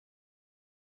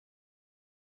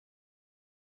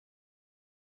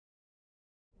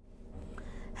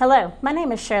Hello, my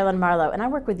name is Sherilyn Marlowe and I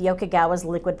work with Yokogawa's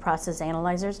liquid process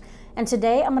analyzers, and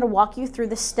today I'm going to walk you through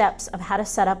the steps of how to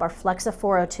set up our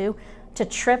FLXA402 to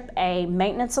trip a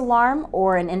maintenance alarm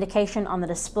or an indication on the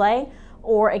display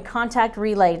or a contact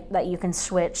relay that you can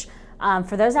switch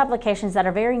for those applications that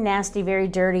are very nasty, very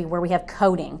dirty, where we have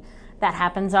coding that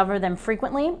happens over them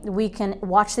frequently. We can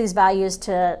watch these values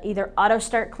to either auto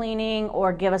start cleaning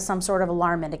or give us some sort of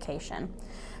alarm indication.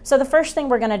 So the first thing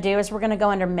we're going to do is we're going to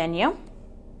go under Menu.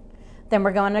 Then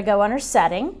we're going to go under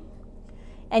Setting,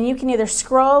 and you can either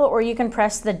scroll or you can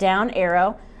press the down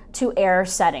arrow to Error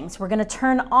Settings. We're going to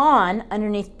turn on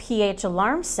underneath pH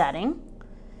Alarm Setting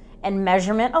and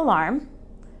Measurement Alarm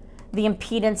the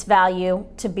impedance value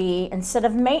to be, instead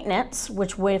of maintenance,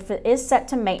 which if it is set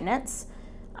to maintenance,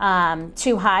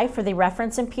 too high for the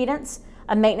reference impedance,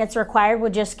 a maintenance required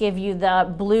would just give you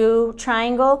the blue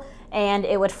triangle and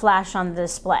it would flash on the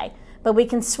display. But we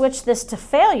can switch this to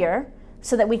failure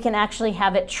so that we can actually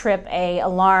have it trip an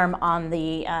alarm on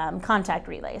the contact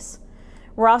relays.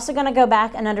 We're also going to go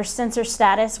back, and under sensor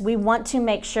status, we want to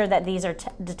make sure that these are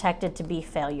detected to be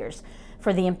failures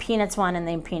for the impedance 1 and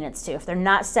the impedance 2. If they're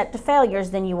not set to failures,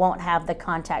 then you won't have the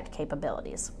contact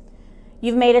capabilities.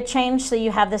 You've made a change, so you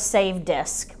have the save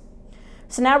disk.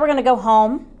 So now we're going to go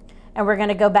home and we're going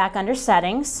to go back under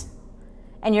Settings,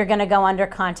 and you're going to go under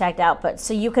Contact Output.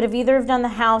 So you could have either have done the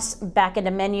house, back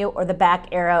into Menu, or the back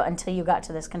arrow until you got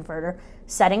to this converter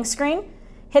settings screen.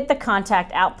 Hit the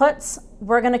Contact Outputs.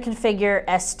 We're going to configure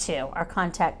S2, our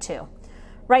Contact 2.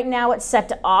 Right now it's set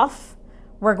to off.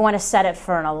 We're going to set it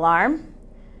for an alarm.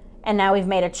 And now we've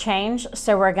made a change,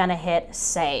 so we're going to hit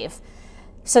Save.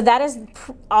 So that is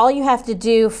all you have to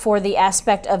do for the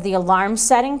aspect of the alarm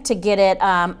setting to get it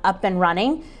up and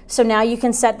running. So now you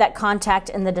can set that contact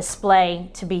in the display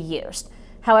to be used.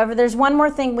 However, there's one more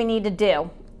thing we need to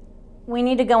do. We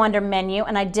need to go under Menu,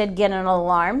 and I did get an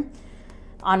alarm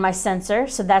on my sensor,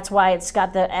 so that's why it's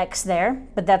got the X there,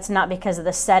 but that's not because of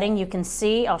the setting. You can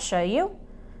see, I'll show you.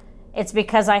 It's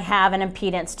because I have an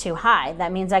impedance too high.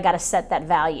 That means I got to set that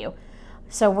value.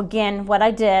 So again, what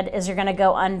I did is you're going to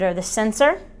go under the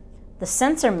sensor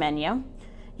menu.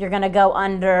 You're going to go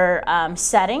under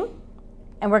Setting,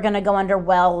 and we're going to go under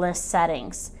Wellness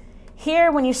Settings.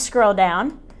 Here, when you scroll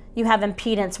down, you have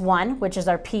impedance 1, which is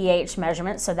our pH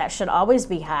measurement, so that should always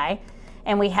be high.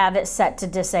 And we have it set to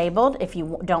disabled if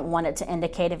you don't want it to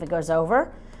indicate if it goes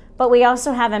over. But we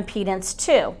also have impedance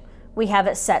 2. We have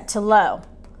it set to low.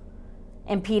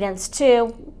 Impedance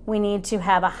 2, we need to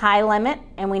have a high limit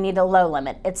and we need a low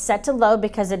limit. It's set to low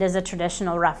because it is a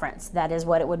traditional reference. That is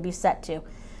what it would be set to.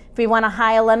 If we want a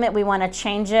high limit, we want to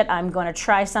change it. I'm going to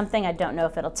try something. I don't know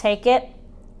if it'll take it.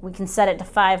 We can set it to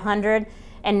 500,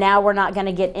 and now we're not going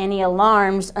to get any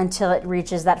alarms until it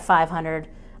reaches that 500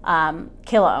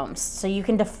 kiloohms. So you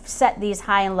can set these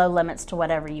high and low limits to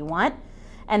whatever you want,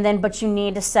 and then but you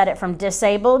need to set it from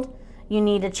disabled. You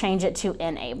need to change it to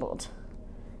enabled,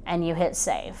 and you hit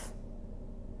Save.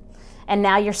 And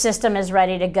now your system is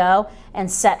ready to go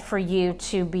and set for you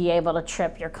to be able to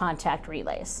trip your contact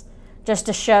relays. Just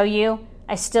to show you,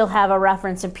 I still have a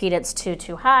reference impedance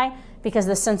too high because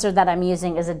the sensor that I'm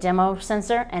using is a demo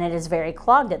sensor and it is very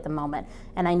clogged at the moment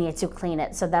and I need to clean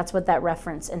it. So that's what that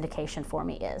reference indication for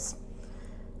me is.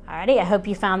 Alrighty, I hope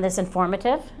you found this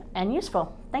informative and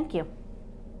useful. Thank you.